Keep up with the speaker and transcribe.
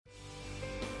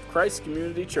Christ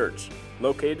Community Church,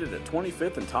 located at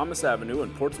 25th and Thomas Avenue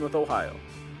in Portsmouth, Ohio.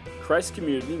 Christ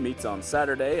Community meets on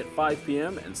Saturday at 5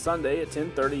 p.m. and Sunday at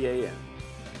 10:30 a.m.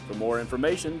 For more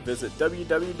information, visit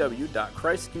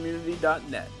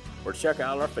www.christcommunity.net or check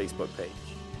out our Facebook page.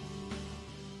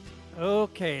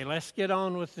 Okay, let's get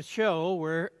on with the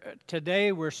show.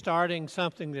 Today we're starting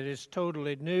something that is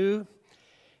totally new.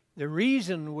 The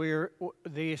reason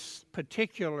this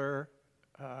particular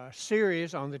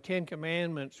series on the Ten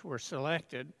Commandments were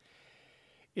selected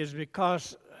is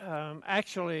because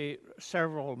actually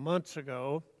several months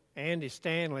ago, Andy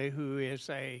Stanley, who is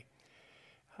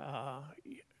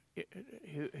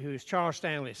Charles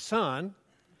Stanley's son,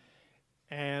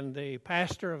 and the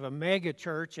pastor of a mega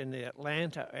church in the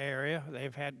Atlanta area.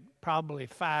 They've had probably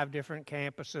 5 different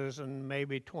campuses and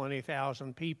maybe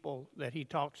 20,000 people that he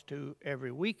talks to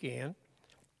every weekend.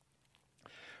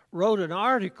 Wrote an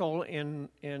article in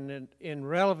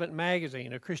Relevant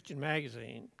Magazine, a Christian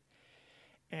magazine.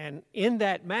 And in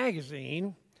that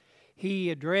magazine,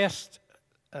 he addressed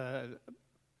what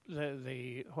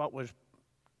was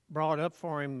brought up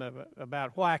for him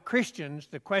about why Christians,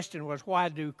 the question was, why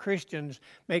do Christians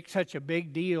make such a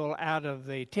big deal out of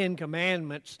the Ten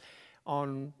Commandments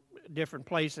on different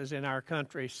places in our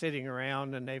country sitting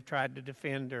around, and they've tried to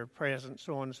defend their presence,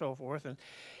 so on and so forth. And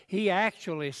he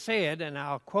actually said, and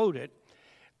I'll quote it,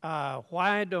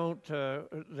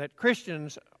 that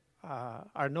Christians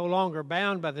are no longer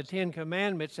bound by the Ten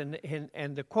Commandments,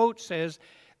 and the quote says,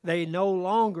 they no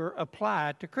longer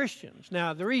apply to Christians.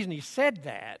 Now, the reason he said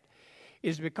that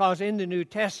is because in the New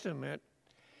Testament,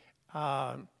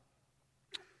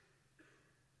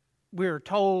 we're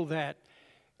told that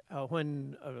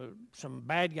when some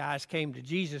bad guys came to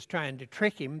Jesus trying to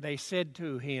trick him, they said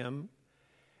to him,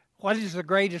 "What is the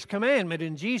greatest commandment?"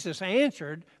 And Jesus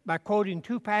answered by quoting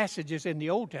 2 passages in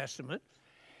the Old Testament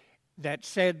that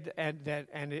said,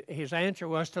 and his answer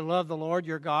was to love the Lord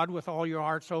your God with all your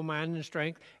heart, soul, mind, and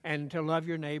strength, and to love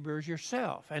your neighbor as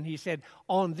yourself. And he said,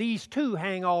 on these 2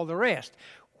 hang all the rest,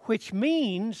 which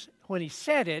means, when he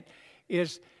said it,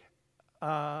 is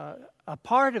a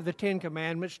part of the Ten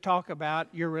Commandments talk about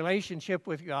your relationship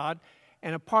with God,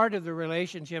 and a part of the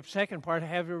relationship, second part,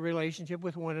 have a relationship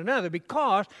with one another,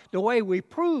 because the way we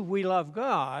prove we love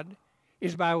God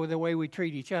is by the way we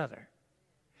treat each other.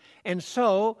 And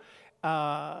so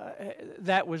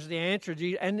that was the answer.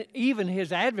 And even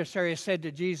his adversary said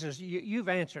to Jesus, you've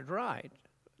answered right.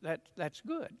 That's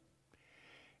good.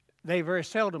 They very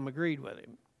seldom agreed with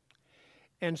him.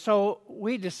 And so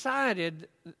we decided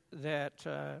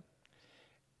that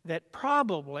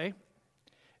probably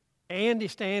Andy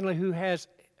Stanley, who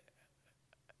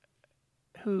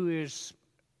is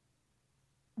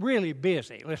really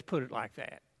busy, let's put it like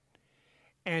that,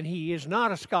 and he is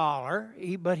not a scholar,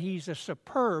 but he's a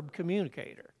superb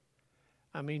communicator.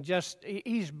 I mean,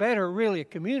 he's better really a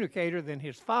communicator than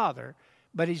his father,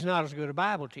 but he's not as good a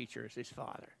Bible teacher as his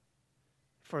father.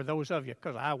 For those of you,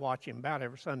 because I watch him about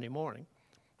every Sunday morning,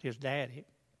 his daddy.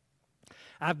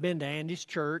 I've been to Andy's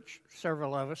church,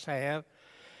 several of us have,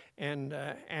 and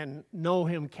know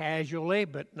him casually,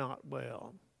 but not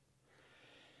well.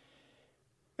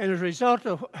 And as a result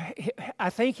of, I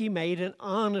think he made an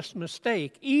honest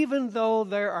mistake, even though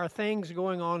there are things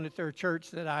going on at their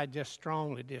church that I just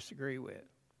strongly disagree with.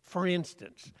 For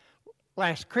instance,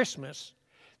 last Christmas,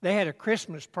 they had a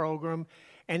Christmas program,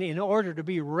 and in order to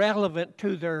be relevant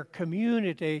to their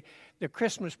community, the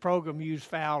Christmas program used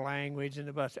foul language and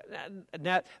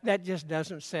that just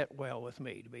doesn't sit well with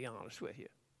me, to be honest with you.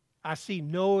 I see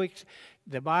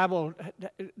the Bible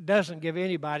doesn't give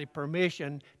anybody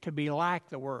permission to be like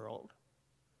the world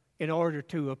in order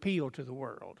to appeal to the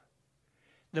world.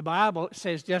 The Bible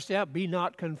says just out, be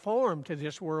not conformed to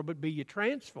this world, but be ye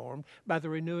transformed by the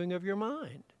renewing of your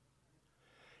mind.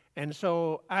 And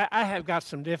so I have got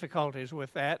some difficulties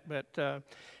with that, but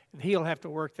he'll have to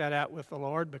work that out with the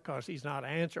Lord because he's not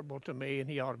answerable to me, and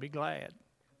he ought to be glad.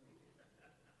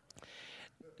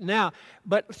 Now,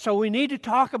 so we need to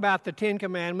talk about the Ten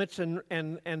Commandments, and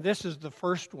this is the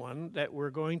first one that we're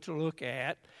going to look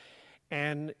at,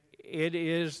 and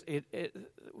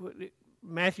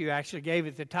Matthew actually gave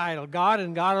it the title, God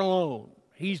and God Alone.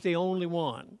 He's the only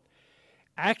one.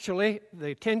 Actually,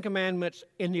 the Ten Commandments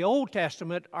in the Old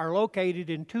Testament are located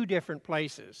in 2 different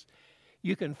places.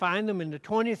 You can find them in the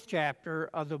 20th chapter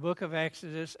of the book of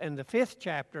Exodus and the 5th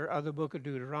chapter of the book of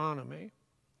Deuteronomy.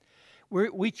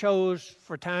 We chose,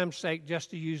 for time's sake,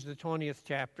 just to use the 20th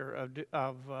chapter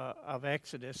of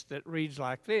Exodus that reads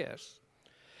like this.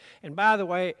 And by the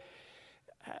way,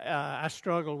 I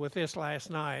struggled with this last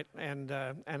night, and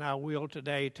I will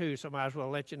today too, so I might as well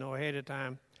let you know ahead of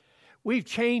time. We've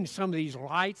changed some of these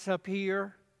lights up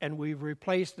here, and we've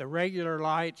replaced the regular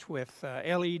lights with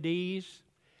LEDs.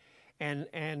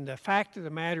 And the fact of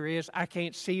the matter is, I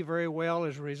can't see very well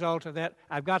as a result of that.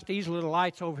 I've got these little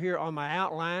lights over here on my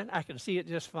outline. I can see it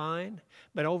just fine.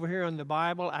 But over here on the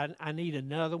Bible, I need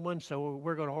another one, so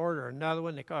we're going to order another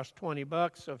one. They cost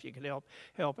 $20, so if you could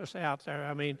help us out there.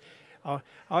 I mean,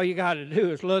 all you got to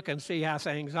do is look and see how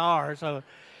things are. So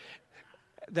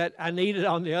that I need it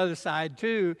on the other side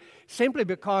too, simply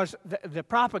because the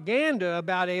propaganda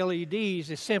about LEDs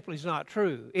is simply not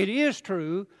true. It is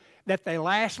true that they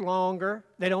last longer,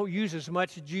 they don't use as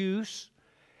much juice,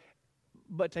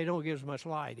 but they don't give as much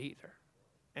light either.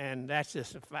 And that's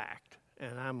just a fact,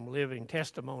 and I'm living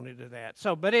testimony to that.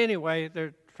 So, but anyway,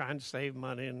 they're trying to save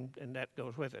money, and that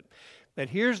goes with it. But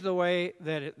here's the way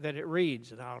that it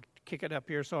reads, and I'll kick it up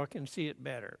here so I can see it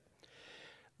better.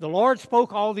 The Lord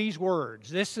spoke all these words.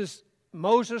 This is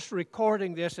Moses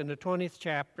recording this in the 20th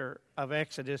chapter of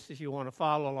Exodus, if you want to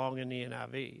follow along in the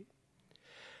NIV.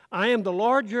 I am the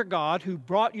Lord your God who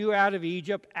brought you out of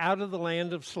Egypt, out of the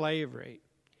land of slavery.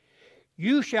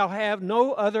 You shall have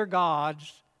no other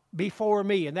gods before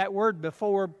me. And that word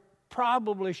before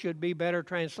probably should be better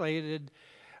translated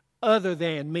other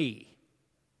than me.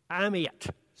 I'm it,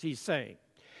 he's saying.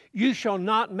 You shall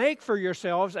not make for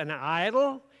yourselves an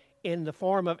idol in the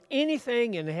form of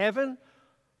anything in heaven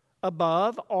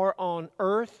above or on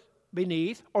earth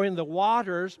beneath or in the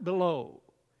waters below.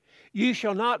 You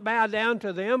shall not bow down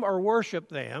to them or worship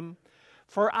them,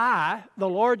 for I, the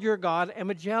Lord your God, am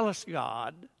a jealous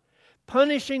God,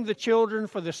 punishing the children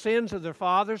for the sins of their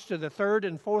fathers to the third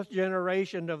and fourth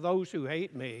generation of those who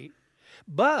hate me,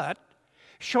 but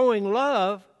showing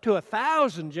love to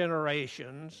 1,000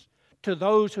 generations to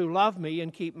those who love me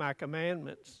and keep my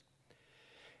commandments.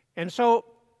 And so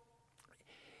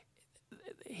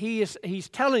he's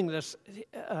telling us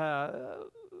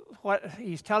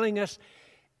he's telling us.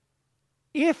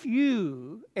 If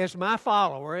you, as my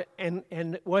follower,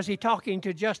 and was he talking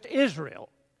to just Israel?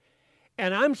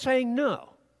 And I'm saying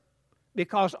no,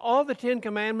 because all the 10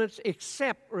 Commandments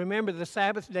except, remember, the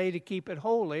Sabbath day to keep it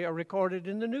holy are recorded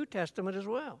in the New Testament as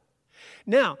well.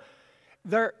 Now,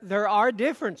 there are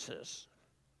differences.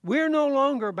 We're no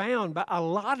longer bound by a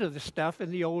lot of the stuff in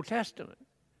the Old Testament.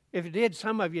 If it did,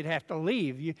 some of you'd have to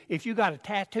leave. If you got a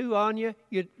tattoo on you,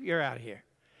 you're out of here.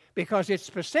 Because it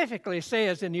specifically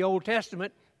says in the Old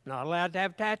Testament, not allowed to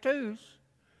have tattoos.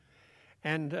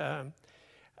 And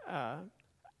I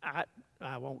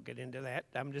won't get into that.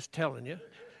 I'm just telling you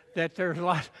that there's a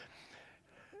lot.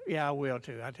 Yeah, I will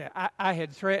too. I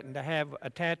had threatened to have a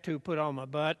tattoo put on my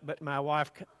butt, but my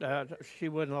wife, she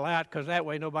wouldn't allow it because that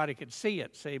way nobody could see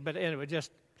it, see. But anyway,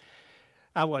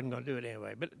 I wasn't going to do it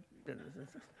anyway. But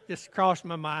just crossed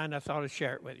my mind. I thought I'd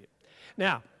share it with you.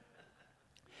 Now,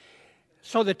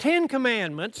 so the 10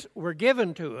 Commandments were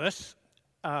given to us,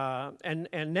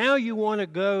 and now you want to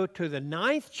go to the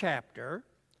 9th chapter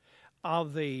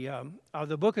of the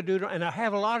book of Deuteronomy. And I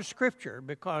have a lot of scripture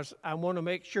because I want to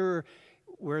make sure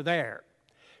we're there.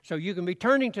 So you can be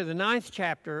turning to the 9th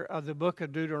chapter of the book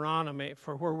of Deuteronomy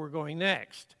for where we're going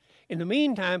next. In the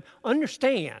meantime,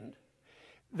 understand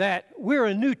that we're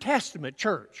a New Testament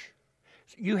church.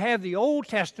 You have the Old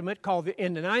Testament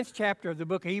in the 9th chapter of the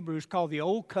book of Hebrews called the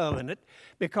Old Covenant,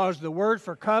 because the word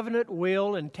for covenant,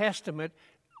 will, and testament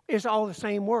is all the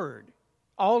same word.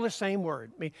 All the same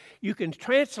word. I mean, you can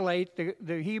translate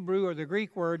the Hebrew or the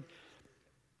Greek word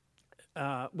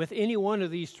with any one of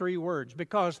these three words,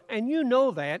 and you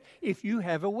know that if you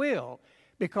have a will,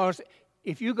 because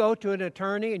if you go to an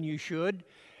attorney, and you should,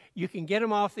 you can get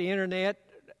them off the internet.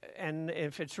 And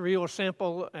if it's real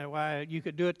simple, you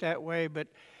could do it that way. But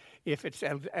if it's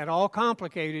at all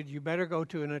complicated, you better go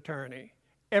to an attorney.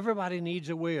 Everybody needs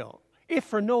a will, if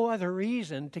for no other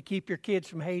reason to keep your kids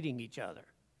from hating each other.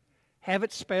 Have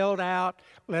it spelled out.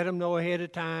 Let them know ahead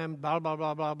of time, blah, blah,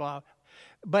 blah, blah, blah.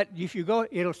 But if you go,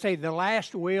 it'll say the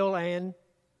last will and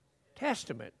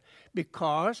testament,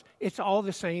 because it's all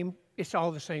the same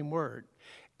word.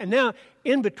 And now,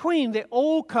 in between the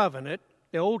Old Covenant,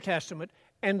 the Old Testament,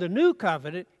 and the New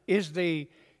Covenant is the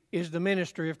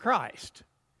ministry of Christ.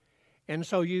 And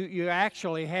so you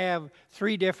actually have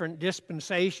 3 different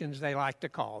dispensations, they like to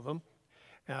call them.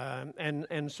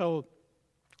 And so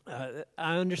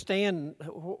I understand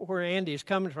where Andy is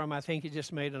coming from. I think he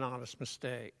just made an honest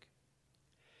mistake.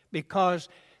 Because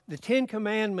the 10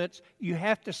 Commandments, you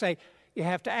have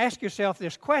to ask yourself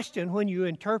this question when you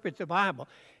interpret the Bible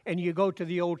and you go to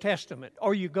the Old Testament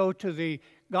or you go to the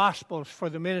Gospels for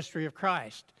the ministry of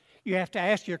Christ. You have to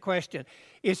ask your question,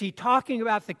 is he talking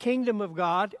about the kingdom of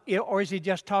God, or is he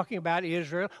just talking about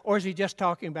Israel, or is he just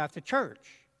talking about the church?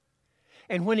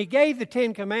 And when he gave the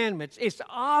Ten Commandments, it's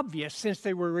obvious, since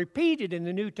they were repeated in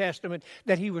the New Testament,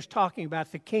 that he was talking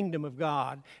about the kingdom of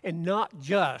God and not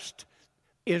just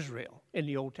Israel in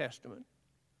the Old Testament,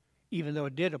 even though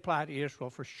it did apply to Israel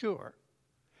for sure.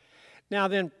 Now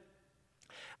then,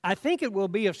 I think it will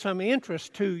be of some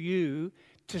interest to you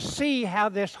to see how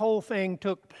this whole thing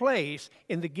took place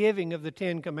in the giving of the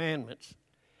Ten Commandments.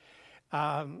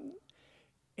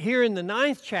 Here in the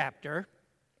 9th chapter,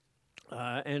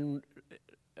 and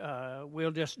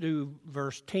we'll just do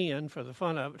verse 10 for the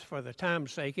fun of it, for the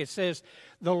time's sake. It says,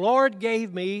 "The Lord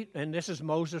gave me," and this is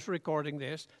Moses recording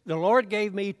this, "the Lord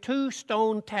gave me 2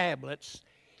 stone tablets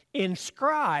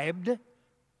inscribed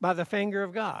by the finger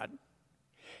of God."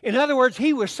 In other words,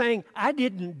 he was saying, I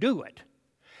didn't do it.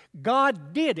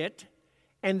 God did it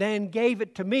and then gave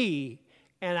it to me,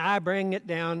 and I bring it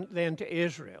down then to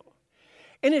Israel.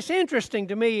 And it's interesting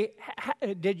to me,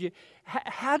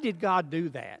 how did God do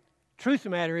that? Truth of the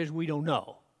matter is, we don't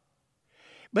know.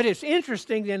 But it's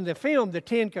interesting in the film, The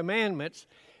Ten Commandments,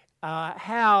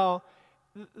 how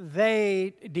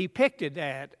they depicted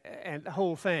that and the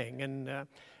whole thing. And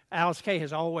Alice Kay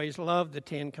has always loved the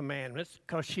Ten Commandments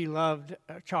because she loved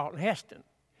Charlton Heston.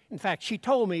 In fact, she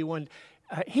told me when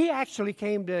he actually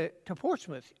came to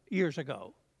Portsmouth years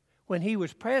ago when he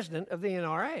was president of the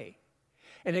NRA.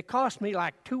 And it cost me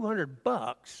like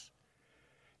 $200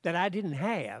 that I didn't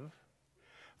have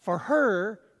for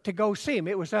her to go see him.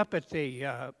 It was up at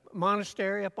the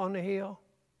monastery up on the hill.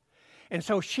 And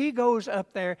so she goes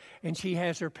up there and she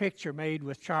has her picture made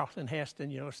with Charlton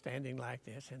Heston, standing like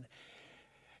this. And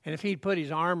if he'd put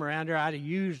his arm around her, I'd have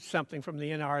used something from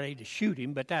the NRA to shoot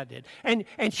him, but that did. And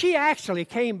she actually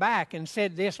came back and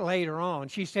said this later on.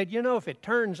 She said, if it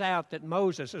turns out that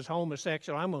Moses is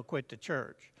homosexual, I'm going to quit the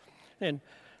church. And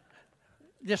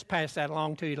just pass that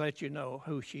along to you to let you know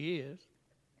who she is.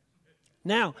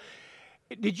 Now,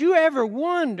 did you ever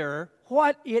wonder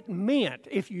what it meant,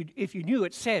 if you knew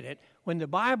it said it, when the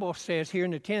Bible says here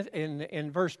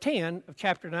in verse 10 of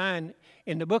chapter 9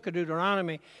 in the book of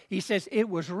Deuteronomy, he says, it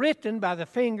was written by the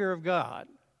finger of God.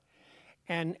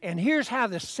 And here's how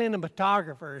the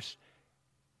cinematographers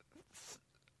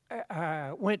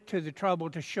went to the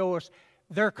trouble to show us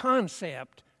their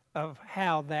concept of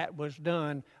how that was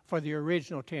done for the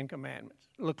original Ten Commandments.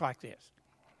 It looked like this.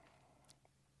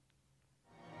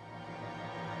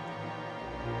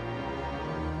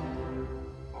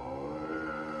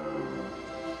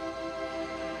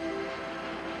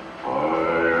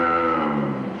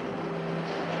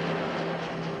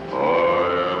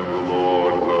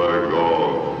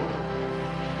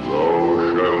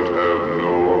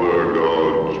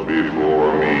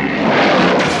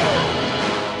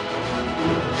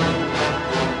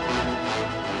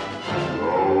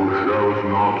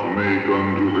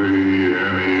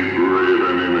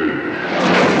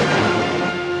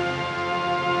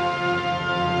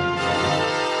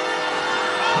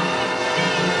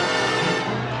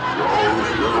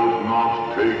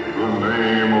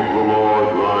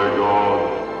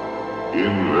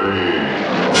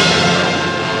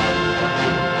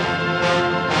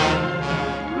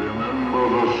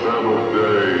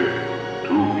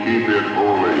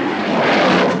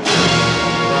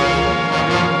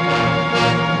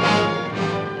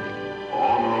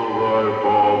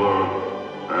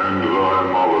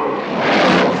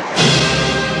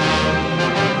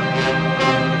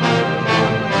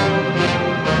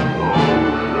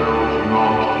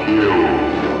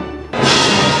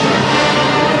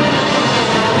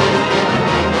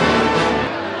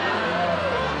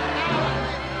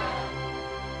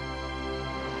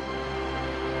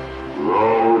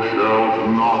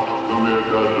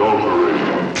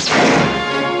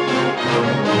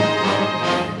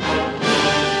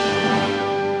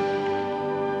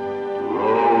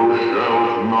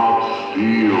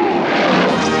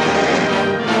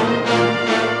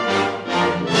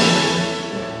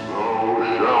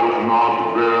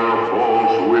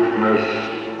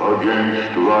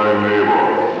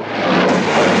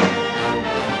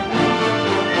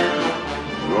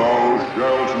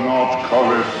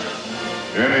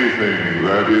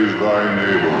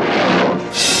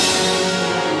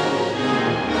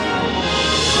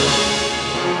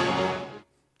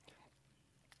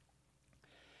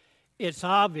 It's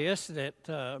obvious that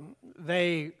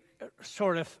they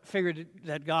sort of figured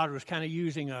that God was kind of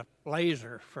using a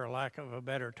laser, for lack of a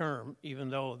better term, even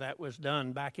though that was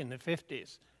done back in the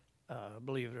 50s,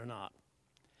 believe it or not.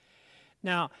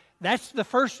 Now, that's the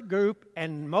first group,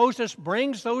 and Moses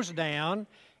brings those down,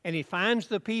 and he finds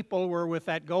the people were with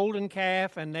that golden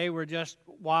calf, and they were just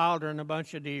wilder than a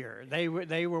bunch of deer. They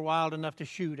were wild enough to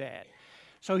shoot at.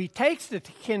 So he takes the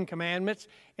 10 commandments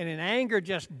and in anger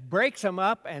just breaks them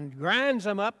up and grinds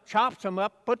them up, chops them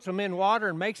up, puts them in water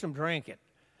and makes them drink it.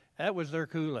 That was their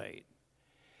Kool-Aid.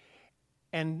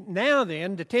 And now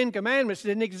then, the 10 commandments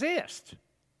didn't exist.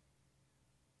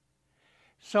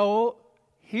 So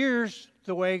here's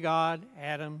the way God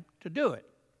had them to do it.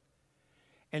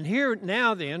 And here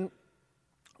now then,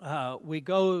 we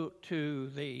go to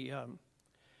the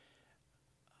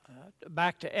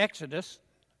back to Exodus,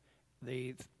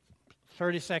 the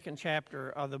 32nd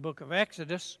chapter of the book of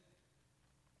Exodus,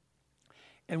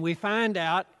 and we find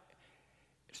out,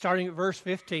 starting at verse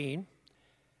 15,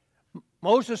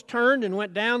 Moses turned and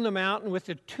went down the mountain with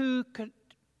the 2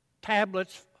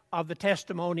 tablets of the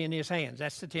testimony in his hands.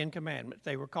 That's the 10 commandments.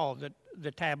 They were called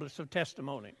the tablets of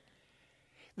testimony.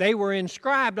 They were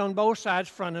inscribed on both sides,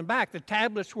 front and back. The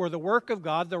tablets were the work of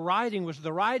God. The writing was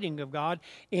the writing of God,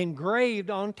 engraved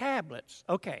on tablets.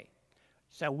 Okay,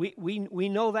 so we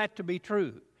know that to be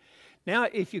true. Now,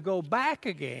 if you go back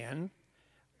again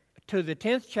to the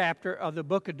 10th chapter of the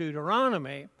book of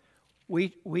Deuteronomy,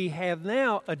 we have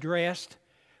now addressed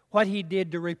what he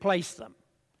did to replace them.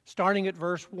 Starting at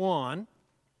verse 1,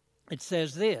 it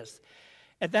says this: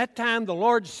 "At that time the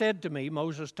Lord said to me,"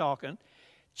 Moses talking,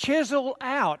 "Chisel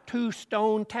out 2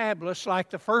 stone tablets like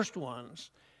the first ones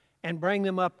and bring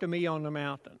them up to me on the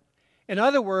mountain." In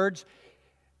other words,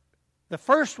 the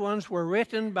first ones were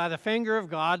written by the finger of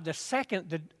God. The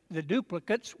second, the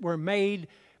duplicates, were made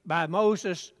by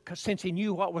Moses since he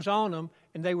knew what was on them,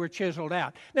 and they were chiseled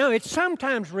out. Now, it's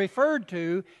sometimes referred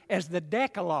to as the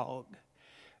Decalogue,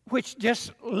 which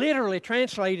just literally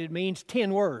translated means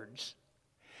 10 words.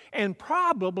 And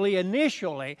probably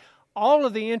initially, all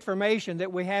of the information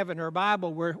that we have in our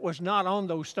Bible was not on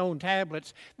those stone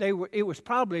tablets. It was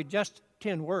probably just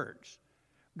 10 words.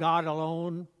 God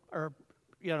alone, or,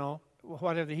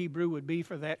 whatever the Hebrew would be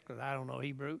for that, because I don't know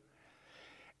Hebrew.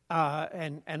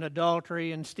 And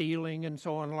adultery and stealing and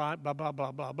so on, blah, blah,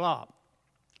 blah, blah, blah.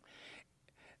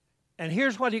 And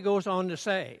here's what he goes on to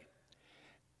say.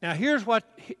 Now, here's what,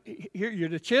 you're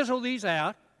to chisel these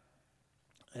out,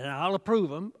 and I'll approve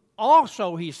them.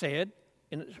 Also, he said,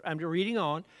 and I'm reading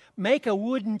on, make a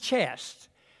wooden chest.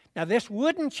 Now, this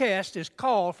wooden chest is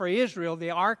called for Israel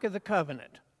the Ark of the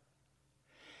Covenant.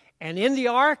 And in the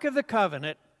Ark of the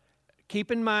Covenant, keep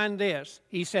in mind this,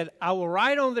 he said, "I will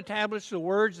write on the tablets the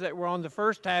words that were on the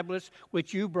first tablets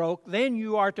which you broke. Then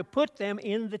you are to put them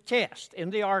in the chest, in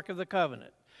the Ark of the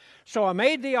Covenant." So I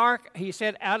made the ark, he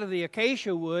said, out of the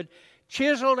acacia wood,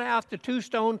 chiseled out the 2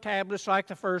 stone tablets like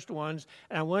the first ones,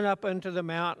 and I went up into the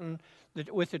mountain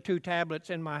with the 2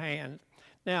 tablets in my hand.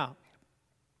 Now,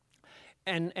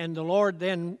 and the Lord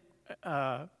then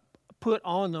put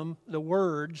on them the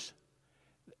words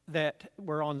that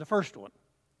were on the first one,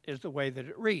 is the way that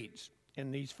it reads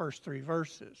in these first 3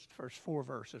 verses, first 4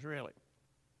 verses really.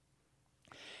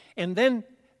 And then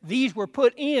these were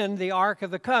put in the Ark of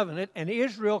the Covenant, and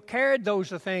Israel carried those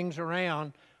things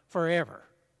around forever.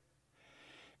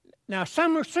 Now,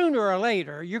 sooner or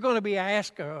later, you're going to be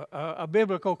asked a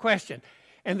biblical question.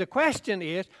 And the question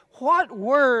is, what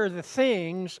were the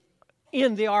things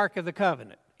in the Ark of the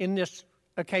Covenant, in this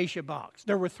acacia box?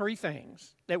 There were 3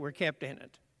 things that were kept in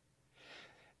it.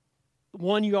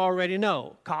 One you already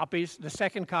know, the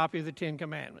second copy of the 10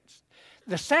 Commandments.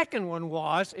 The second one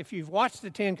was, if you've watched the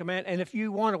 10 Commandments, and if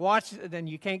you want to watch it, then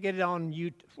you can't get it on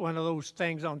one of those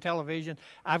things on television.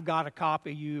 I've got a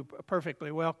copy you're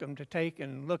perfectly welcome to take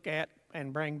and look at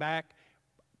and bring back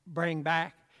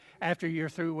after you're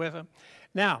through with them.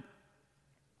 Now,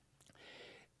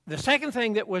 the second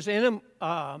thing that was in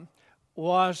them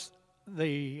was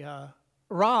the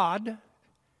rod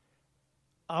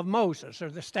of Moses,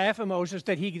 or the staff of Moses,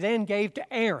 that he then gave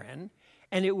to Aaron,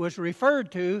 and it was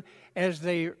referred to as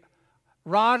the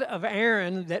rod of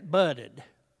Aaron that budded.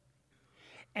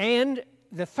 And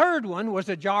the third one was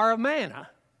a jar of manna.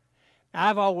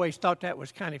 I've always thought that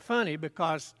was kind of funny,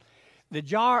 because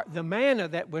the manna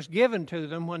that was given to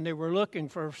them when they were looking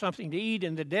for something to eat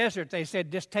in the desert, they said,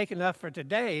 just take enough for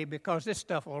today, because this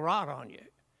stuff will rot on you.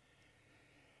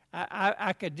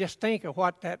 I could just think of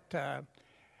what that...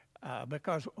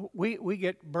 because we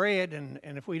get bread,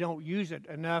 and if we don't use it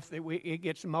enough, it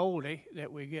gets moldy,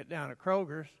 that we get down at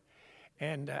Kroger's.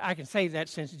 And I can say that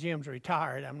since Jim's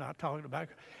retired. I'm not talking about...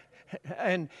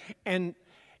 And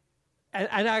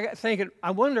I think,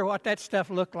 I wonder what that stuff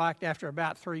looked like after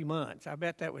about 3 months. I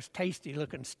bet that was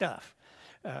tasty-looking stuff.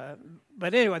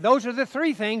 But anyway, those are the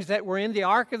 3 things that were in the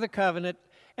Ark of the Covenant,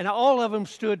 and all of them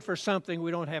stood for something.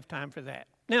 We don't have time for that.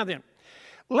 Now then,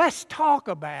 let's talk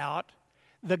about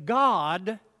the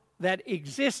God that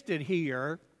existed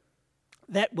here,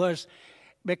 that was,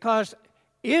 because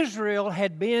Israel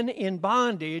had been in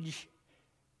bondage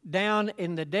down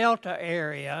in the Delta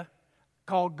area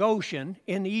called Goshen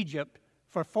in Egypt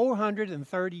for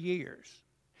 430 years.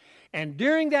 And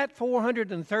during that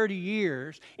 430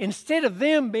 years, instead of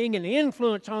them being an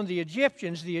influence on the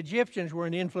Egyptians were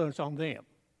an influence on them.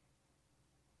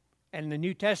 And the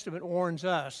New Testament warns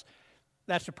us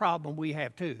that's a problem we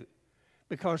have too,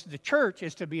 because the church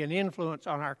is to be an influence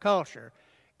on our culture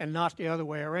and not the other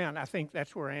way around. I think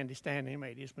that's where Andy Stanley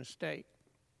made his mistake.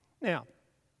 Now,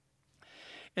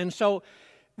 and so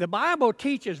the Bible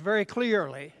teaches very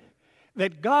clearly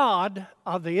that God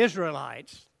of the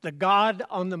Israelites, the God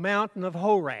on the mountain of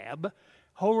Horeb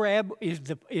is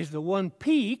the one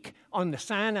peak on the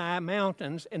Sinai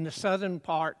Mountains in the southern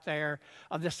part there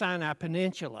of the Sinai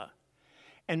Peninsula.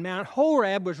 And Mount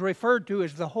Horeb was referred to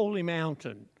as the Holy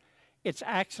Mountain. It's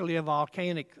actually a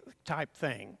volcanic type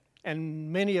thing.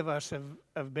 And many of us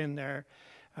have been there.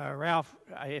 Ralph,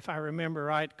 if I remember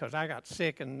right, because I got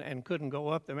sick and couldn't go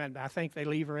up there, I think they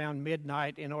leave around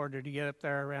midnight in order to get up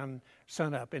there around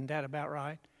sunup. Isn't that about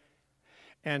right?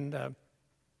 And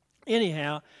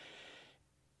anyhow,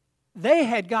 they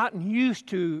had gotten used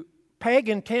to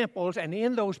pagan temples, and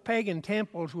in those pagan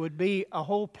temples would be a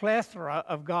whole plethora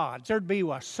of gods. There'd be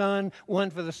a sun,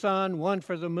 one for the sun, one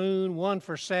for the moon, one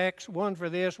for sex, one for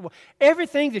this.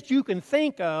 Everything that you can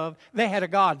think of, they had a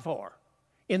god for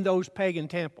in those pagan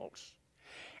temples.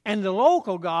 And the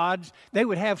local gods, they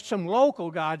would have some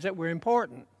local gods that were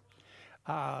important.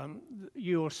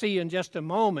 You'll see in just a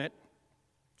moment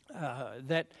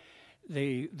that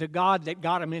the god that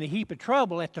got them in a heap of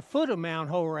trouble at the foot of Mount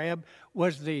Horeb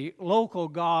was the local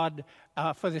god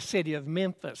for the city of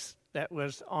Memphis that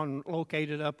was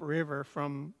located upriver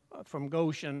from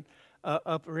Goshen,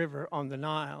 upriver on the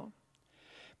Nile.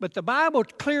 But the Bible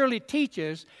clearly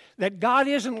teaches that God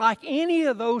isn't like any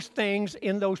of those things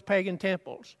in those pagan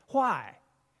temples. Why?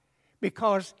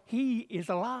 Because He is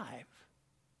alive.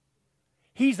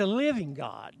 He's a living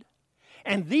God.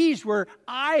 And these were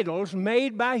idols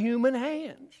made by human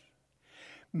hands.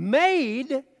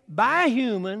 Made by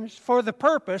humans for the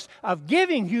purpose of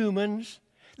giving humans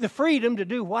the freedom to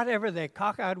do whatever they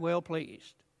cockeyed well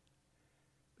pleased.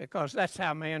 Because that's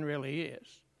how man really is.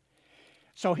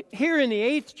 So here in the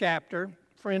 8th chapter,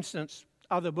 for instance,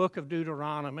 of the book of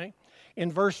Deuteronomy, in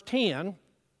verse 10,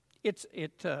 it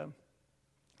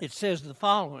says the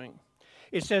following.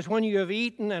 It says, when you have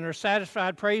eaten and are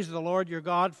satisfied, praise the Lord your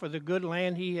God for the good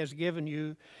land He has given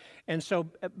you. And so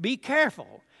be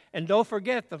careful and don't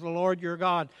forget that the Lord your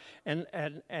God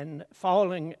and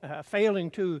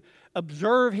failing to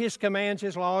observe His commands,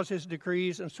 His laws, His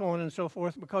decrees, and so on and so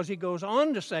forth, because He goes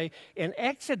on to say in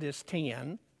Exodus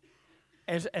 10,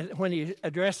 as when He's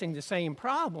addressing the same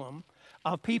problem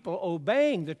of people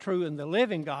obeying the true and the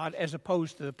living God as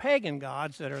opposed to the pagan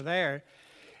gods that are there,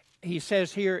 He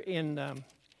says here in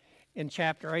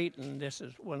chapter 8, and this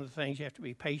is one of the things you have to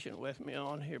be patient with me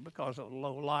on here because of the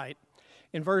low light.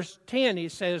 In verse 10, he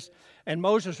says, and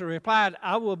Moses replied,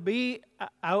 I will be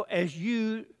as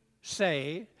you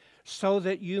say, so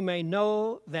that you may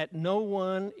know that no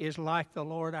one is like the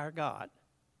Lord our God.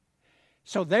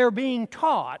 So they're being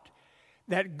taught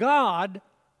that God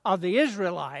of the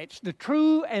Israelites, the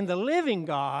true and the living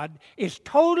God, is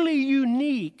totally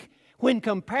unique when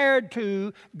compared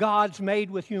to gods made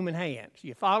with human hands.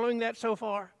 You following that so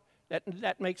far?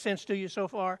 That makes sense to you so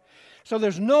far? So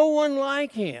there's no one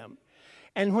like Him.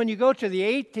 And when you go to the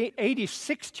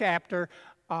 86th chapter,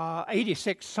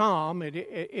 86th Psalm,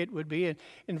 it would be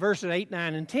in verses 8,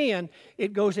 9, and 10,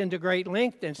 it goes into great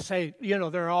length and say,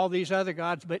 there are all these other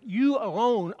gods, but you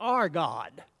alone are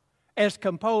God, as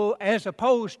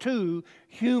opposed to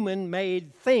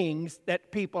human-made things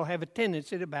that people have a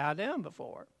tendency to bow down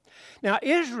before. Now,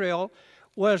 Israel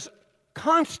was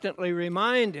constantly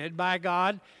reminded by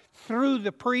God through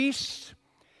the priests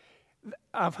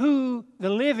of who the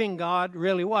living God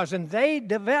really was. And they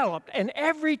developed, and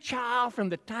every child from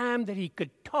the time that he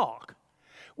could talk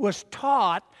was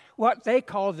taught what they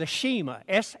call the Shema,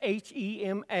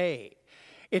 S-H-E-M-A.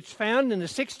 It's found in the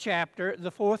 6th chapter,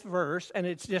 the 4th verse, and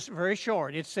it's just very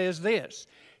short. It says this,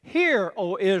 Hear,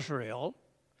 O Israel,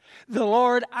 the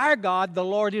Lord our God, the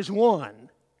Lord is one.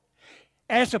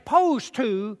 As opposed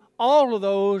to all of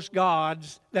those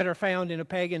gods that are found in a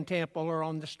pagan temple or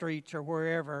on the streets or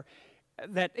wherever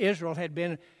that Israel had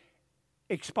been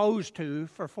exposed to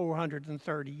for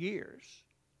 430 years.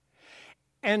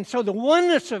 And so the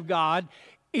oneness of God,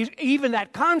 even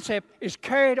that concept, is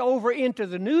carried over into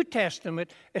the New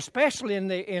Testament, especially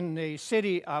in the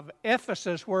city of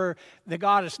Ephesus, where the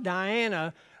goddess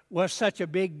Diana was such a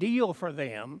big deal for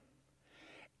them.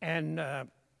 And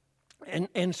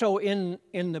And so in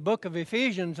the book of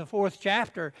Ephesians, the 4th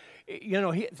chapter,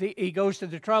 he goes to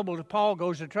the trouble, Paul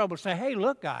goes to the trouble to say, hey,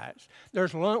 look, guys,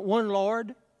 there's one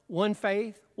Lord, one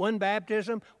faith, one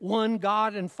baptism, one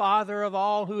God and Father of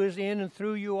all who is in and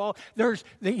through you all.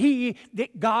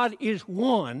 God is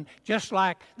one, just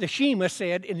like the Shema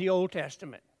said in the Old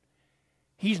Testament.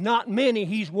 He's not many,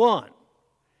 he's one.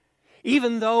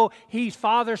 Even though he's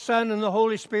Father, Son, and the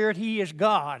Holy Spirit, he is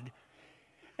God.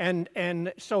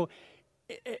 And so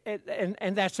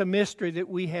that's a mystery that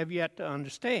we have yet to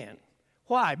understand.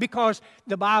 Why? Because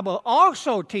the Bible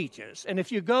also teaches, and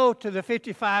if you go to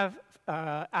the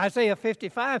Isaiah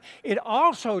 55, it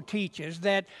also teaches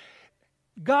that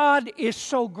God is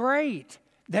so great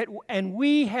and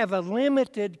we have a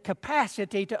limited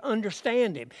capacity to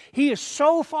understand Him. He is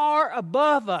so far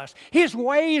above us. His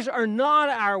ways are not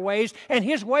our ways, and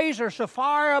His ways are so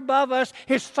far above us,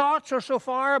 His thoughts are so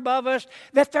far above us,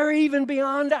 that they're even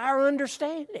beyond our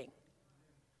understanding.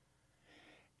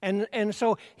 And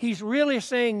so He's really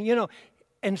saying,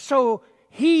 and so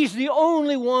He's the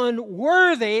only one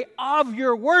worthy of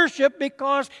your worship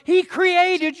because He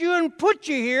created you and put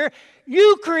you here.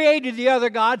 You created the other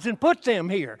gods and put them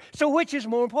here. So which is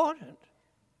more important?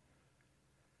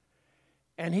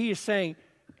 And He is saying,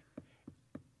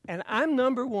 and I'm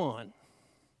number one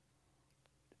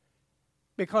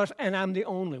and I'm the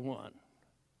only one.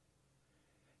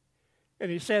 And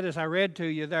He said, as I read to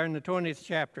you there in the 20th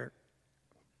chapter,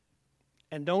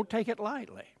 and don't take it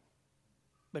lightly,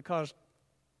 because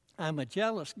I'm a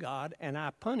jealous God, and I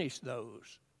punish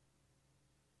those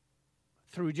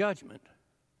through judgment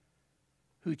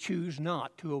who choose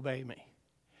not to obey me.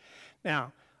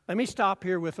 Now, let me stop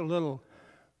here with a little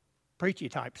preachy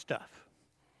type stuff.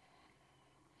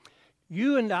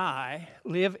 You and I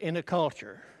live in a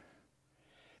culture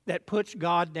that puts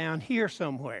God down here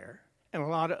somewhere and a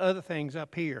lot of other things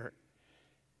up here,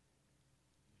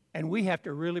 and we have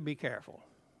to really be careful.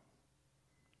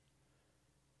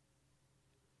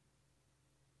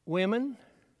 Women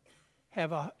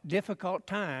have a difficult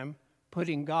time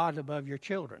putting God above your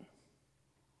children.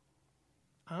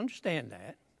 I understand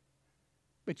that,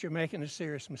 but you're making a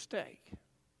serious mistake.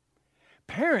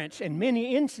 Parents, in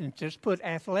many instances, put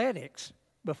athletics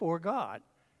before God.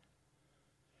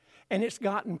 And it's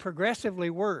gotten progressively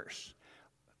worse.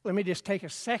 Let me just take a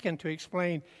second to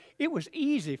explain. It was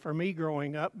easy for me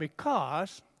growing up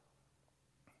because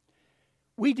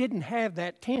we didn't have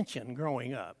that tension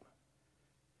growing up.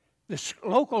 The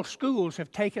local schools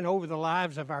have taken over the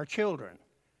lives of our children.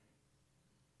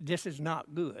 This is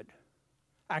not good.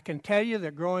 I can tell you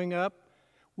that growing up,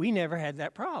 we never had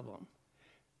that problem.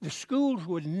 The schools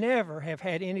would never have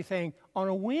had anything on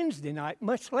a Wednesday night,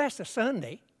 much less a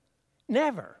Sunday.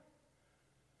 Never.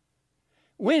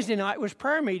 Wednesday night was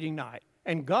prayer meeting night,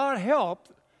 and God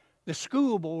helped the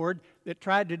school board that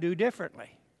tried to do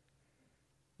differently.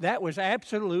 That was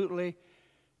absolutely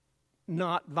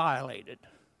not violated.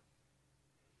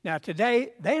 Now,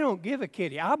 today, they don't give a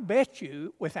kitty. I'll bet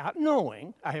you, without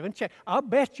knowing, I haven't checked, I'll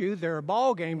bet you there are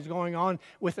ball games going on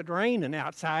with it raining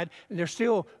outside, and there's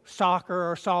still soccer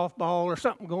or softball or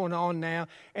something going on now,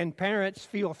 and parents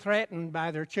feel threatened by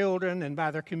their children and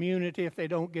by their community if they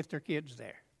don't get their kids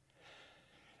there.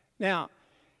 Now,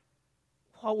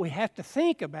 what we have to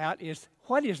think about is,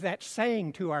 what is that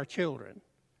saying to our children?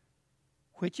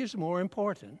 Which is more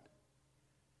important?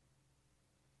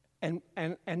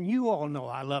 And you all know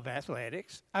I love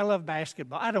athletics. I love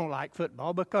basketball. I don't like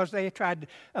football because a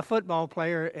football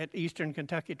player at Eastern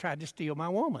Kentucky tried to steal my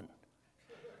woman.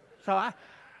 So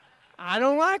I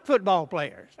don't like football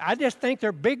players. I just think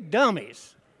they're big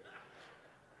dummies.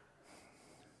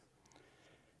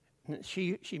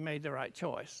 She made the right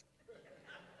choice.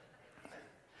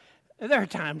 There are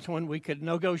times when we could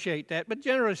negotiate that, but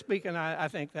generally speaking, I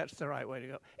think that's the right way to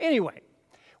go. Anyway,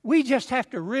 we just have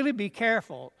to really be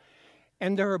careful.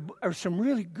 And there are some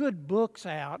really good books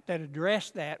out that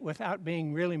address that without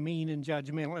being really mean and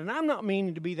judgmental. And I'm not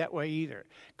meaning to be that way either,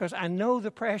 because I know the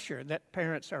pressure that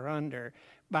parents are under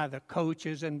by the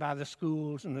coaches and by the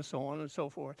schools and so on and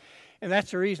so forth. And that's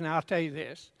the reason I'll tell you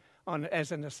this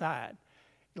as an aside.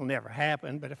 It'll never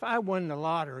happen, but if I won the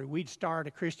lottery, we'd start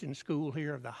a Christian school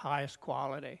here of the highest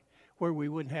quality where we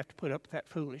wouldn't have to put up with that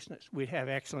foolishness. We'd have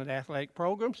excellent athletic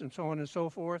programs and so on and so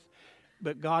forth,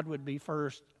 but God would be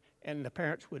first. And the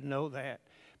parents would know that,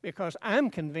 because I'm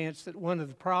convinced that one of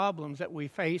the problems that we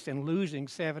face in losing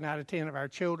 7 out of 10 of our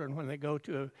children when they go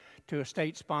to a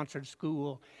state-sponsored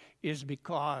school is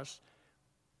because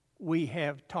we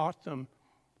have taught them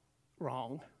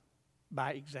wrong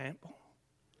by example.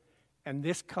 And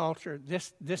this culture,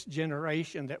 this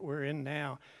generation that we're in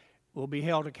now, We'll be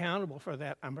held accountable for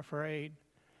that, I'm afraid.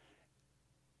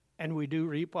 And we do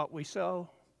reap what we sow.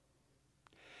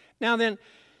 Now then,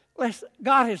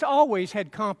 God has always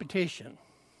had competition.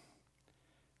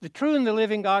 The true and the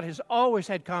living God has always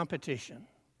had competition.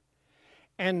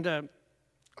 And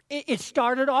it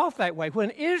started off that way. When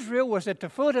Israel was at the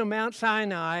foot of Mount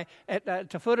Sinai, at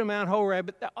the foot of Mount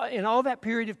Horeb, in all that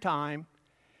period of time,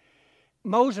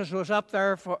 Moses was up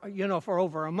there for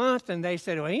over a month, and they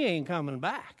said, well, he ain't coming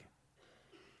back.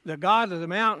 The God of the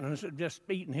mountains had just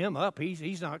eaten him up.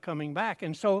 He's not coming back.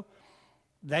 And so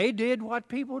they did what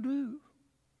people do.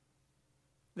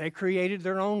 They created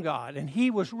their own God. And he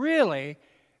was really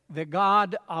the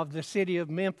God of the city of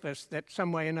Memphis that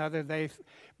some way or another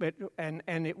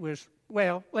and it was,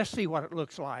 well, let's see what it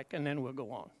looks like, and then we'll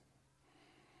go on.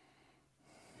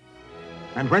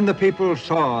 And when the people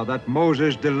saw that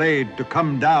Moses delayed to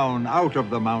come down out of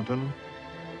the mountain,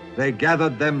 they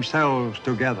gathered themselves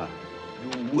together.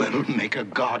 You will make a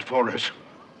god for us.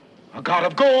 A god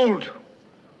of gold.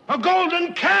 A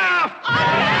golden calf.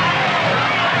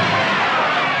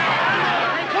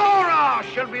 Korah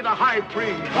shall be the high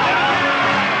priest.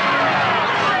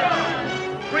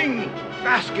 Bring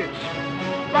baskets,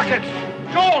 buckets,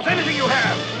 jewels, anything you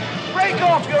have. Break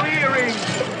off your earrings.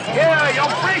 Here,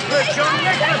 your bracelets, your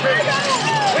necklaces.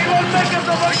 We will make of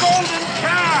them a golden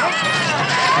calf.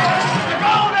 The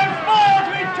golden spoils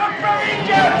we took from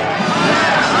Egypt.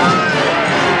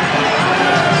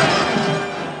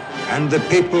 And the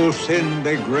people sinned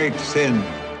a great sin,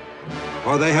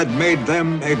 for they had made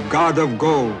them a god of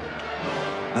gold.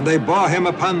 And they bore him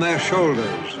upon their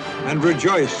shoulders and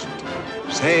rejoiced,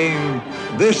 saying,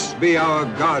 This be our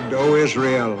God, O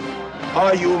Israel.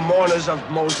 Are you mourners of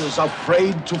Moses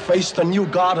afraid to face the new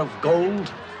god of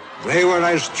gold? They were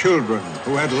as children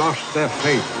who had lost their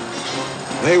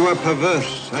faith. They were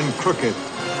perverse and crooked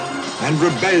and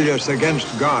rebellious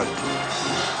against God.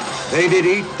 They did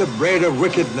eat the bread of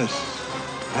wickedness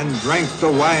and drank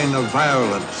the wine of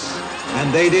violence.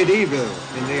 And they did evil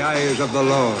in the eyes of the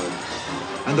Lord.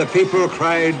 And the people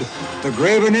cried, The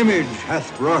graven image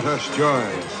hath brought us joy.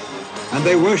 And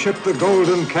they worshipped the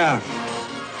golden calf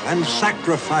and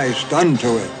sacrificed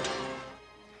unto it.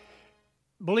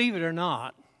 Believe it or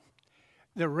not,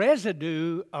 the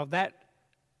residue of that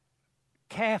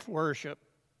calf worship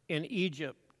in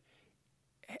Egypt,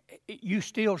 you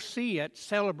still see it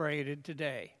celebrated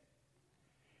today.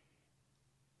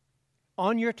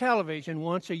 On your television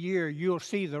once a year, you'll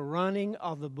see the running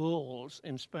of the bulls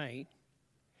in Spain.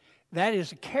 That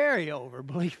is a carryover,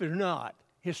 believe it or not,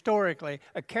 historically,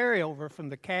 a carryover from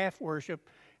the calf worship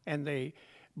and the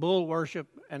bull worship,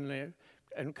 and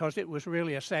because it was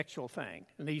really a sexual thing.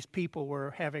 And these people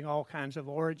were having all kinds of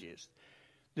orgies.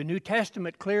 The New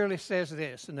Testament clearly says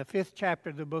this in the 5th chapter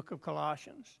of the book of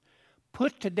Colossians.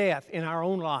 Put to death in our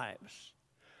own lives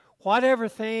whatever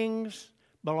things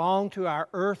belong to our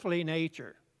earthly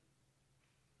nature.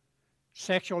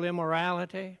 Sexual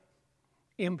immorality,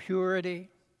 impurity,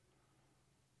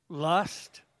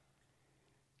 lust,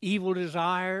 evil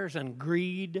desires, and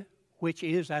greed, which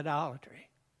is idolatry.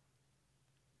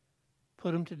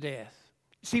 Put them to death.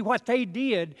 See, what they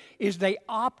did is they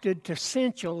opted to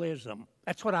sensualism.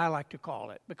 That's what I like to call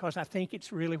it, because I think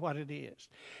it's really what it is.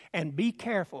 And be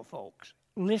careful, folks.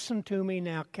 Listen to me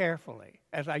now carefully.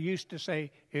 As I used to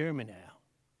say, hear me now.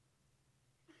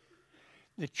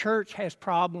 The church has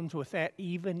problems with that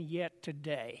even yet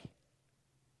today.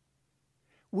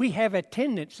 We have a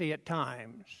tendency at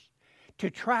times to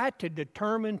try to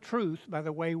determine truth by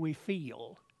the way we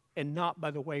feel and not by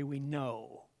the way we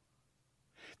know.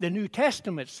 The New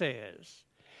Testament says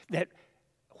that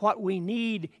what we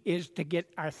need is to get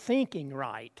our thinking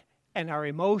right, and our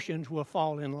emotions will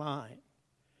fall in line.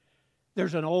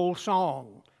 There's an old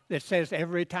song that says,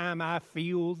 every time I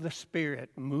feel the Spirit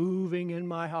moving in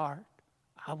my heart,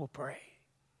 I will pray.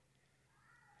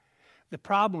 The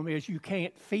problem is you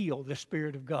can't feel the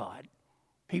Spirit of God.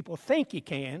 People think you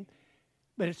can,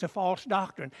 but it's a false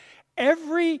doctrine.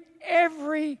 Every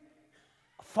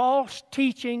false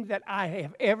teaching that I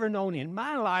have ever known in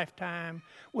my lifetime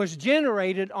was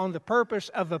generated on the purpose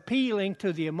of appealing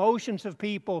to the emotions of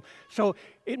people so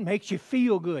it makes you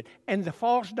feel good. And the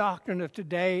false doctrine of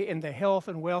today in the health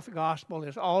and wealth gospel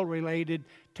is all related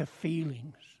to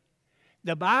feelings.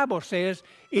 The Bible says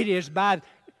it is by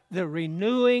the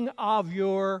renewing of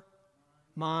your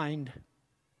mind.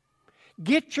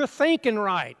 Get your thinking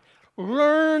right.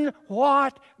 Learn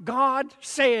what God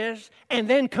says and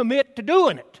then commit to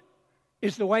doing it,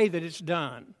 is the way that it's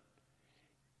done.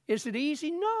 Is it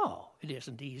easy? No, it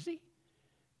isn't easy.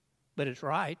 But it's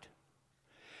right.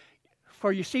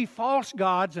 For you see, false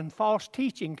gods and false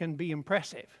teaching can be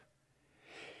impressive.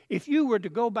 If you were to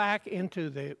go back into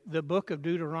the book of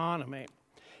Deuteronomy,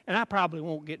 and I probably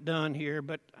won't get done here,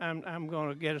 but I'm going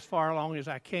to get as far along as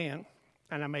I can,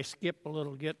 and I may skip a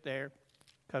little get there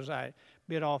because I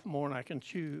bit off more than I can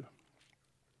chew.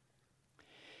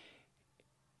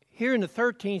 Here in the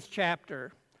 13th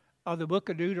chapter of the book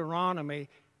of Deuteronomy,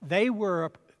 they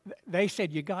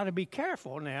said you got to be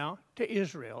careful now to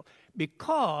Israel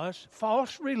because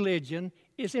false religion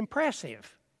is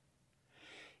impressive.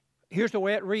 Here's the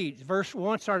way it reads, verse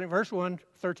 1, starting at verse 1,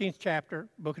 13th chapter,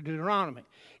 book of Deuteronomy.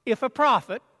 If a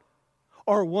prophet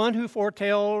or one who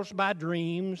foretells by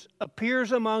dreams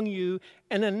appears among you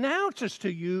and announces to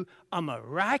you a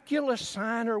miraculous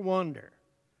sign or wonder,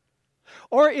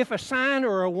 or if a sign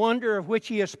or a wonder of which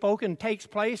he has spoken takes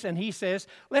place and he says,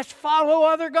 let's follow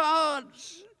other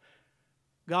gods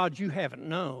you haven't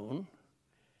known,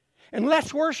 and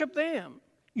let's worship them,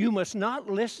 you must not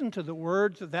listen to the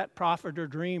words of that prophet or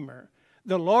dreamer.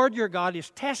 The Lord your God is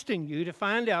testing you to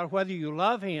find out whether you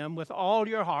love him with all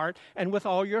your heart and with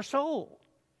all your soul.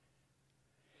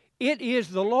 It is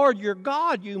the Lord your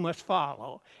God you must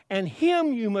follow, and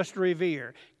him you must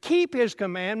revere. Keep his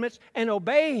commandments and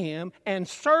obey him and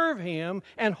serve him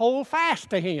and hold fast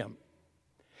to him.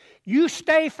 You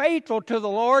stay faithful to the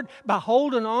Lord by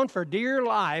holding on for dear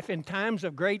life in times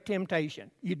of great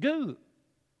temptation. You do.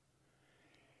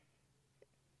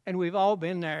 And we've all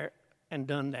been there and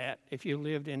done that if you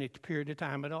lived any period of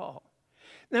time at all.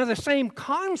 Now, the same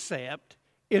concept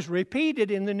is repeated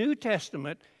in the New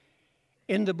Testament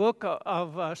in the book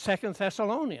of 2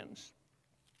 Thessalonians.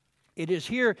 It is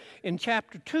here in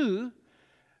chapter 2,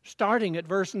 starting at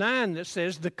verse 9, that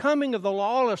says, the coming of the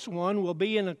lawless one will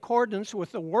be in accordance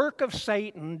with the work of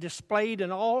Satan displayed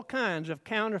in all kinds of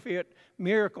counterfeit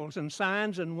miracles and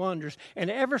signs and wonders and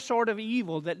every sort of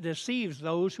evil that deceives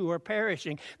those who are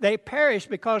perishing. They perish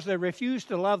because they refuse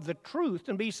to love the truth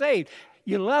and be saved.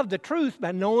 You love the truth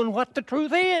by knowing what the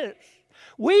truth is.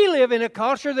 We live in a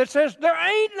culture that says there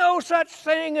ain't no such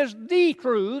thing as the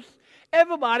truth.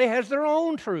 Everybody has their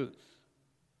own truth.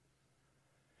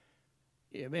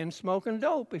 You've been smoking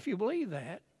dope if you believe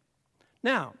that.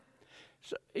 Now,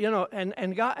 so,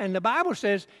 and God, and the Bible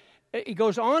says, it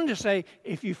goes on to say,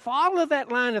 if you follow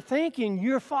that line of thinking,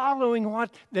 you're following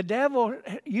what the devil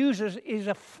uses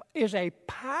is a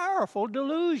powerful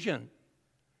delusion.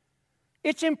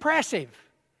 It's impressive.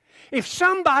 If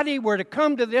somebody were to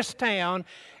come to this town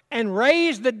and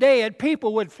raise the dead,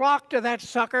 people would flock to that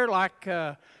sucker like,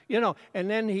 and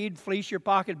then he'd fleece your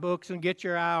pocketbooks and get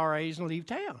your IRAs and leave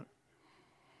town.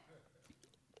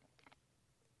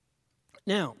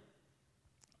 Now,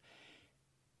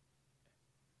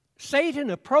 Satan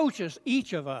approaches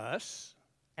each of us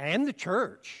and the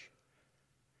church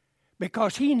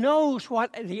because he knows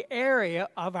what the area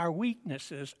of our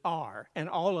weaknesses are, and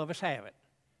all of us have it.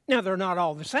 Now, they're not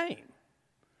all the same.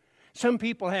 Some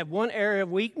people have one area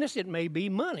of weakness. It may be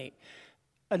money.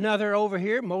 Another over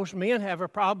here, most men have a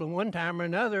problem one time or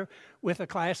another with a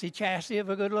classy chassis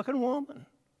of a good-looking woman.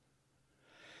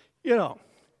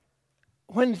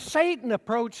 When Satan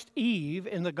approached Eve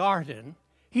in the garden,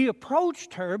 he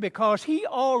approached her because he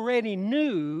already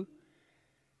knew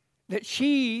that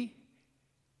she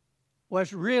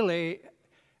had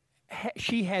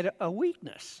a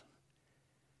weakness.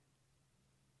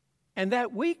 And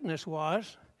that weakness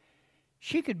was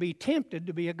she could be tempted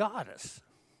to be a goddess.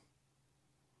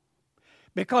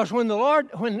 Because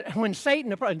when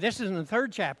Satan approached, this is in the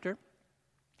 3rd chapter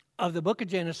of the book of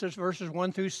Genesis, verses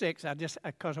 1 through 6,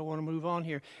 because I want to move on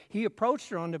here, he approached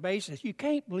her on the basis, you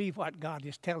can't believe what God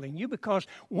is telling you, because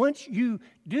once you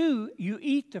do, you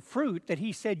eat the fruit that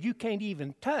he said you can't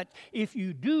even touch. If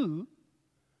you do,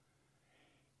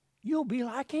 you'll be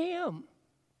like him.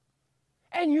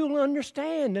 And you'll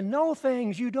understand and know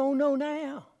things you don't know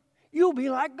now. You'll be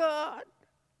like God.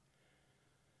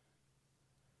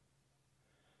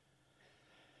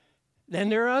 Then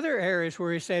there are other areas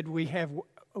where he said we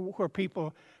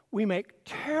make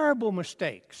terrible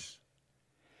mistakes.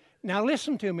 Now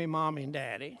listen to me, Mommy and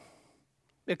Daddy,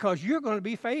 because you're going to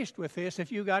be faced with this if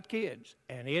you got kids,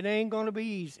 and it ain't going to be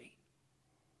easy.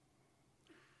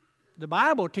 The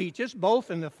Bible teaches,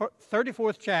 both in the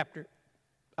 34th chapter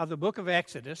of the book of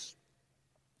Exodus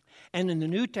and in the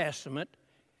New Testament,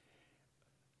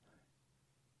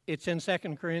 it's in 2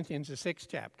 Corinthians, the 6th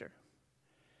chapter.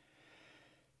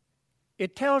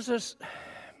 It tells us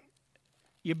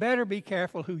you better be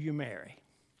careful who you marry.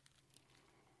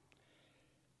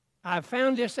 I've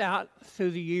found this out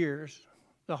through the years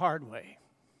the hard way.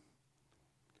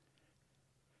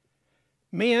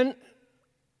 Men,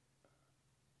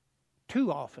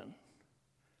 too often,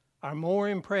 are more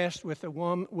impressed with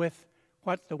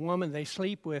what the woman they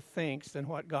sleep with thinks than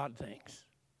what God thinks.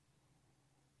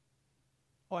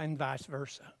 And vice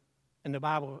versa. And the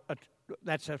Bible,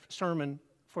 that's a sermon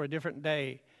for a different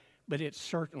day, but it's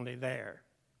certainly there.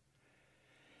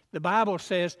 The Bible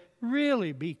says,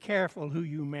 really be careful who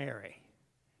you marry.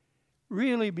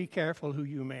 Really be careful who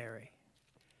you marry.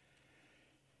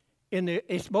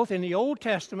 It's both in the Old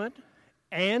Testament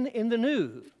and in the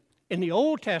New. In the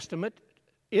Old Testament,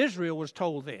 Israel was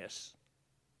told this.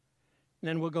 And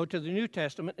then we'll go to the New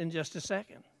Testament in just a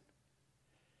second.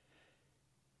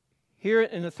 Here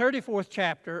in the 34th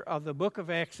chapter of the book of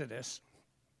Exodus,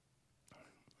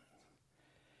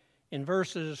 in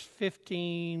verses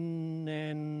 15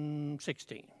 and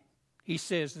 16, he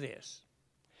says this: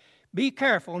 "Be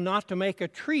careful not to make a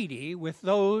treaty with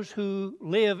those who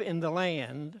live in the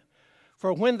land,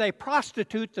 for when they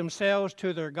prostitute themselves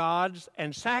to their gods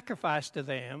and sacrifice to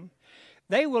them,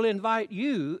 they will invite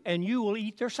you, and you will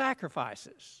eat their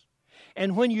sacrifices.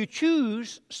 And when you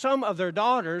choose some of their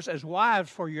daughters as wives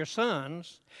for your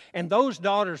sons, and those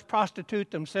daughters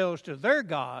prostitute themselves to their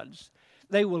gods,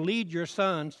 they will lead your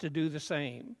sons to do the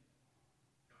same."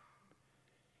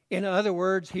 In other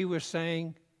words, he was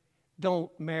saying,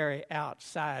 don't marry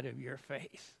outside of your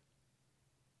faith.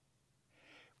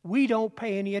 We don't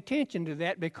pay any attention to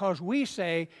that because we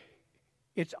say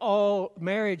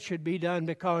marriage should be done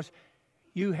because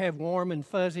you have warm and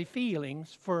fuzzy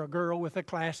feelings for a girl with a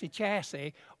classy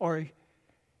chassis, or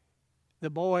the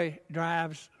boy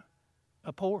drives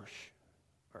a Porsche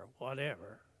or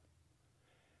whatever.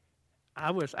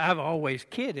 I've always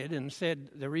kidded and said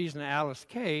the reason Alice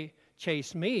Kay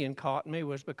chased me and caught me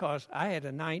was because I had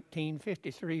a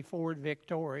 1953 Ford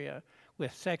Victoria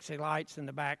with sexy lights in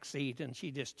the back seat, and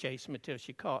she just chased me till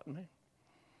she caught me.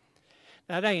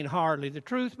 That ain't hardly the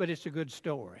truth, but it's a good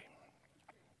story.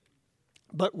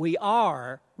 But we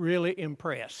are really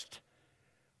impressed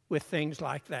with things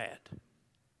like that.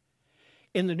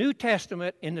 In the New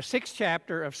Testament, in the 6th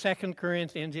chapter of 2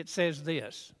 Corinthians, it says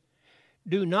this: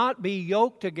 "Do not be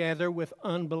yoked together with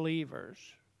unbelievers.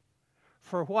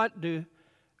 For what do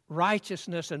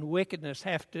righteousness and wickedness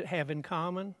have to have in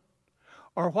common?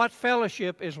 Or what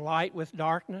fellowship is light with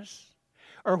darkness?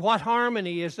 Or what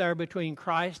harmony is there between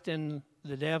Christ and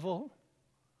the devil?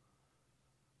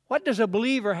 What does a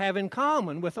believer have in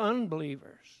common with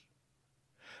unbelievers?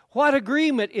 What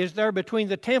agreement is there between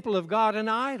the temple of God and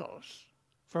idols?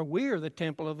 For we are the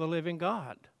temple of the living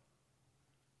God."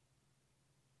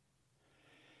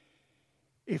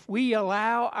 If we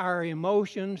allow our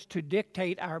emotions to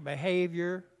dictate our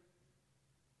behavior,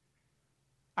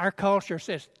 our culture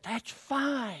says, that's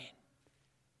fine.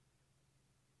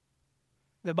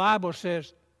 The Bible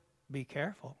says, be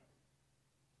careful.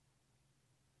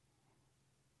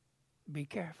 Be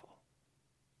careful.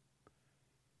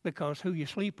 Because who you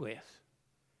sleep with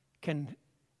can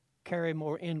carry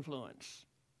more influence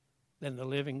than the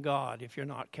living God if you're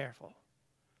not careful.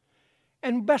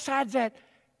 And besides that,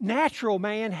 natural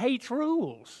man hates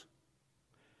rules.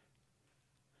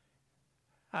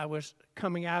 I was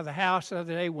coming out of the house the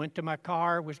other day, went to my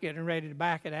car, was getting ready to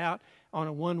back it out on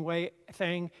a one-way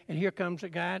thing, and here comes a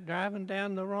guy driving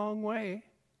down the wrong way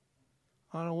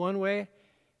on a one-way.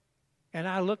 And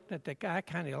I looked at the guy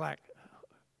kind of like,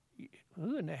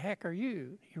 who in the heck are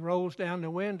you? He rolls down the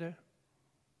window.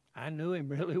 I knew him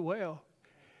really well.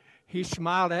 He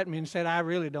smiled at me and said, "I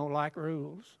really don't like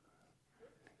rules,"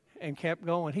 and kept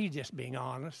going. He's just being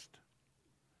honest.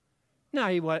 Now,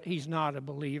 he's not a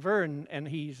believer, and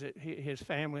his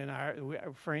family and I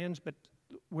are friends, but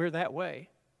we're that way.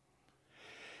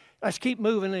 Let's keep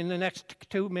moving. In the next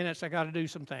 2 minutes, I got to do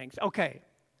some things. Okay.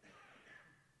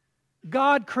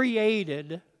 God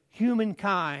created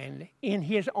humankind in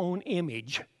His own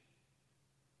image.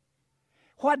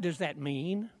 What does that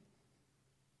mean?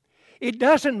 It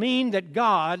doesn't mean that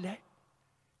God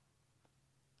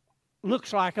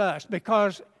looks like us,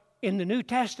 because in the New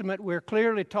Testament we're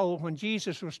clearly told when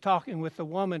Jesus was talking with the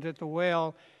woman at the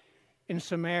well in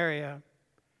Samaria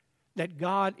that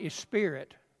God is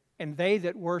spirit, and they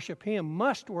that worship Him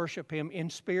must worship Him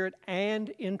in spirit and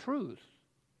in truth.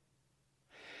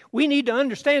 We need to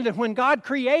understand that when God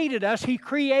created us, He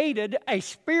created a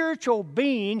spiritual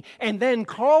being and then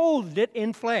clothed it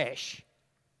in flesh.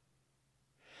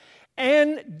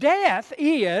 And death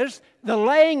is the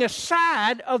laying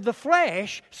aside of the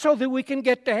flesh so that we can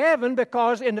get to heaven,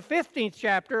 because in the 15th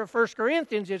chapter of 1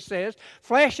 Corinthians it says,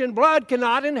 flesh and blood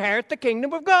cannot inherit the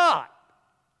kingdom of God.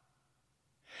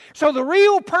 So the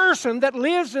real person that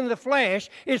lives in the flesh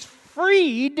is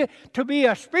freed to be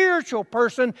a spiritual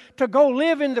person, to go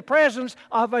live in the presence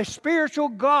of a spiritual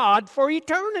God for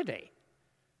eternity.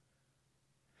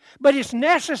 But it's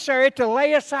necessary to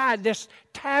lay aside this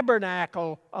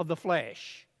tabernacle of the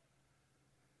flesh.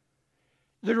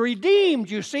 The redeemed,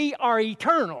 you see, are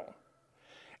eternal.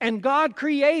 And God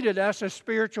created us as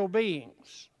spiritual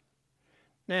beings.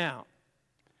 Now,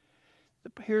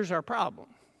 here's our problem.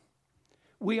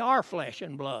 We are flesh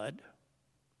and blood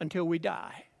until we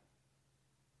die.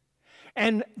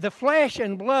 And the flesh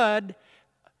and blood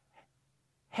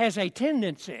has a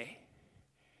tendency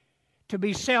to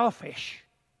be selfish.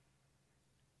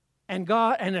 And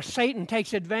Satan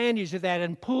takes advantage of that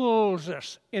and pulls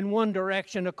us in one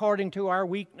direction according to our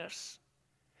weakness.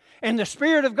 And the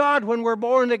Spirit of God, when we're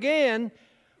born again,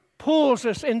 pulls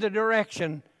us in the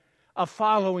direction of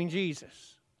following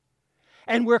Jesus.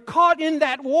 And we're caught in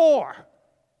that war.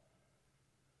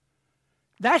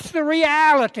 That's the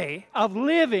reality of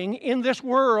living in this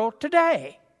world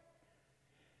today.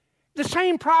 The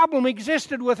same problem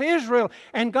existed with Israel.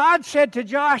 And God said to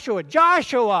Joshua,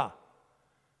 Joshua,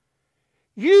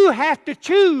 you have to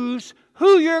choose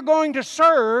who you're going to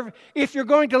serve if you're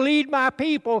going to lead my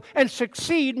people and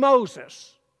succeed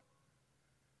Moses.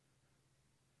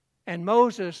 And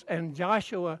Moses and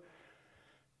Joshua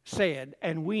said,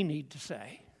 and we need to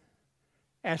say,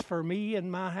 as for me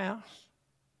and my house,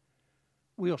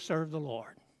 we'll serve the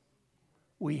Lord.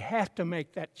 We have to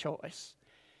make that choice.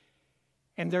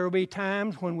 And there will be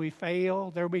times when we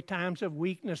fail. There will be times of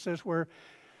weaknesses where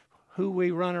who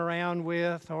we run around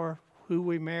with or who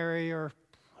we marry or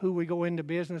who we go into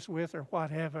business with or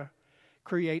whatever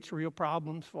creates real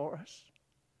problems for us.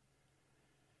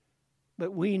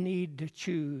 But we need to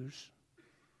choose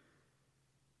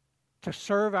to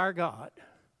serve our God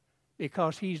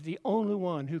because He's the only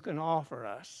one who can offer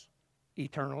us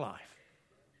eternal life.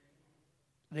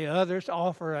 The others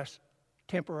offer us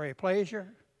temporary pleasure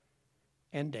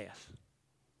and death.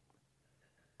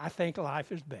 I think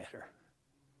life is better.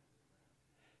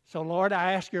 So, Lord,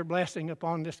 I ask your blessing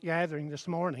upon this gathering this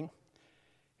morning.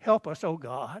 Help us, oh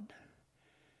God,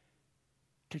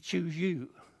 to choose you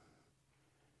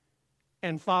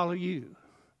and follow you.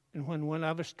 And when one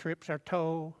of us trips our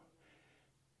toe,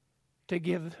 to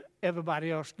give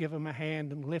everybody else, give them a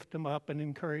hand and lift them up and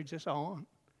encourage us on.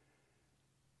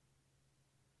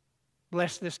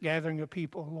 Bless this gathering of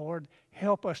people, Lord.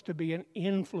 Help us to be an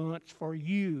influence for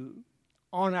you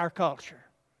on our culture,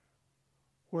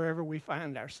 wherever we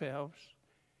find ourselves,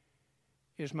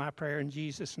 is my prayer in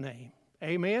Jesus' name.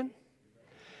 Amen?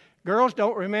 Girls,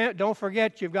 don't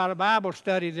forget you've got a Bible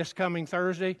study this coming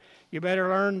Thursday. You better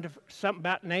learn something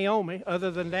about Naomi.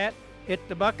 Other than that, hit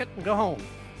the bucket and go home.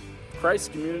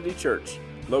 Christ Community Church,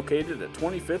 located at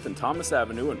 25th and Thomas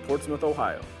Avenue in Portsmouth,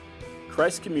 Ohio.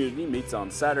 Christ Community meets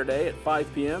on Saturday at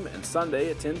 5 p.m. and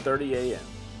Sunday at 10:30 a.m.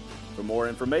 For more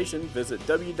information, visit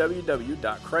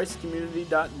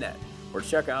www.christcommunity.net or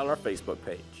check out our Facebook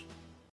page.